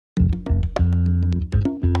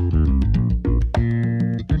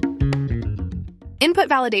Input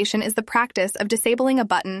validation is the practice of disabling a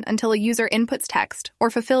button until a user inputs text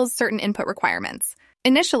or fulfills certain input requirements.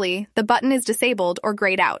 Initially, the button is disabled or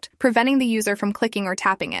grayed out, preventing the user from clicking or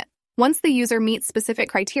tapping it. Once the user meets specific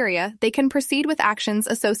criteria, they can proceed with actions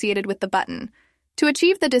associated with the button. To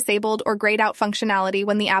achieve the disabled or grayed out functionality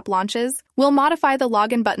when the app launches, we'll modify the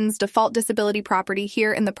login button's default disability property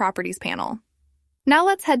here in the Properties panel. Now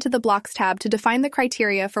let's head to the Blocks tab to define the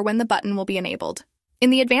criteria for when the button will be enabled. In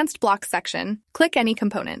the Advanced Blocks section, click Any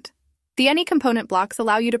Component. The Any Component blocks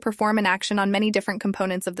allow you to perform an action on many different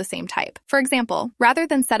components of the same type. For example, rather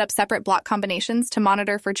than set up separate block combinations to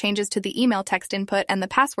monitor for changes to the email text input and the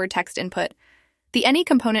password text input, the Any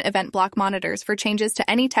Component event block monitors for changes to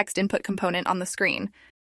any text input component on the screen.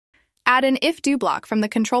 Add an If-Do block from the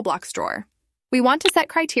Control Blocks drawer. We want to set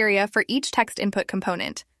criteria for each text input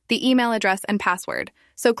component, the email address and password,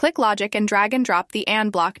 so click Logic and drag and drop the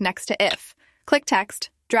AND block next to If. Click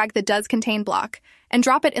Text, drag the Does Contain block, and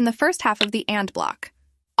drop it in the first half of the AND block.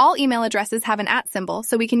 All email addresses have an @ symbol,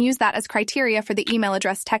 so we can use that as criteria for the email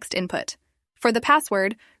address text input. For the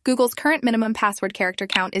password, Google's current minimum password character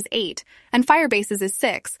count is 8, and Firebase's is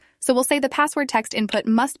 6, so we'll say the password text input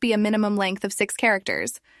must be a minimum length of 6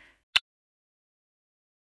 characters.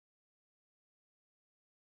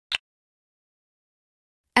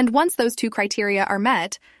 And once those two criteria are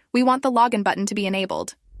met, we want the login button to be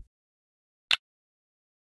enabled.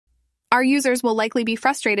 Our users will likely be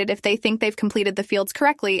frustrated if they think they've completed the fields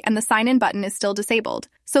correctly and the sign-in button is still disabled.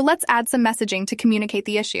 So let's add some messaging to communicate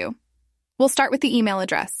the issue. We'll start with the email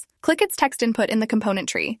address. Click its text input in the component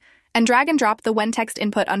tree, and drag and drop the When Text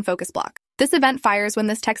Input Unfocus block. This event fires when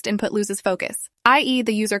this text input loses focus, i.e.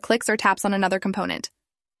 the user clicks or taps on another component.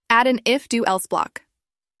 Add an If-Do-Else block.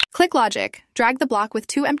 Click Logic, drag the block with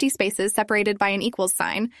 2 empty spaces separated by an equals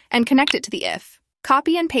sign, and connect it to the if.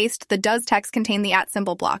 Copy and paste the Does Text Contain the @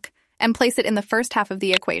 symbol block, and place it in the first half of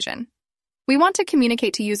the equation. We want to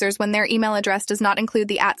communicate to users when their email address does not include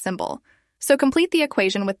the @ symbol, so complete the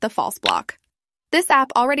equation with the false block. This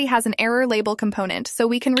app already has an error label component, so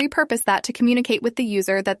we can repurpose that to communicate with the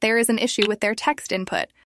user that there is an issue with their text input.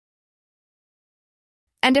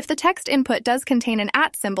 And if the text input does contain an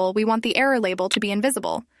 @ symbol, we want the error label to be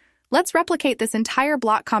invisible. Let's replicate this entire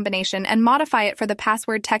block combination and modify it for the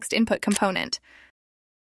password text input component.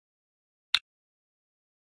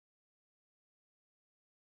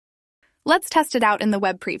 Let's test it out in the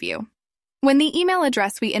web preview. When the email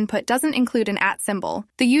address we input doesn't include an @ symbol,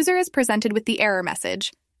 the user is presented with the error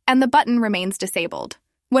message, and the button remains disabled.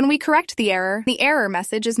 When we correct the error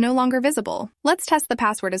message is no longer visible. Let's test the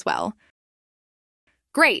password as well.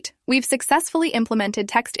 Great! We've successfully implemented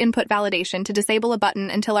text input validation to disable a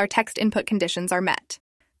button until our text input conditions are met.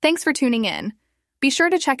 Thanks for tuning in. Be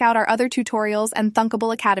sure to check out our other tutorials and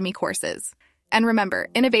Thunkable Academy courses. And remember,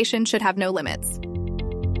 innovation should have no limits.